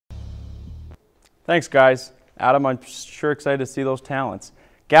Thanks, guys. Adam, I'm sure excited to see those talents.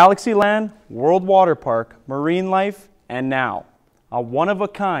 Galaxyland, World Water Park, Marine Life, and now, a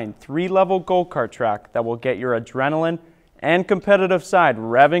one-of-a-kind 3-level go-kart track that will get your adrenaline and competitive side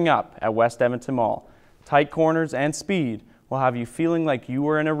revving up at West Edmonton Mall. Tight corners and speed will have you feeling like you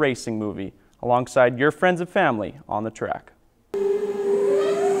were in a racing movie alongside your friends and family on the track.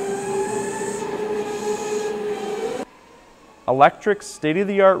 Electric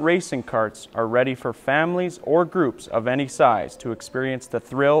state-of-the-art racing karts are ready for families or groups of any size to experience the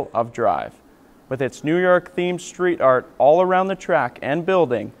thrill of drive. With its New York-themed street art all around the track and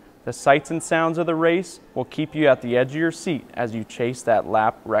building, the sights and sounds of the race will keep you at the edge of your seat as you chase that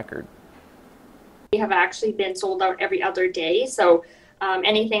lap record. We have actually been sold out every other day, so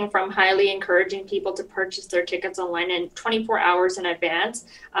anything from highly encouraging people to purchase their tickets online in 24 hours in advance,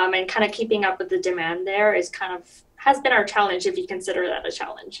 and kind of keeping up with the demand there has been our challenge, if you consider that a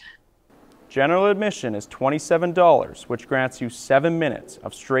challenge. General admission is $27, which grants you 7 minutes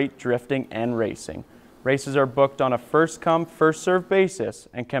of straight drifting and racing. Races are booked on a first-come, first-served basis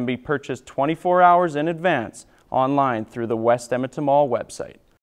and can be purchased 24 hours in advance online through the West Edmonton Mall website.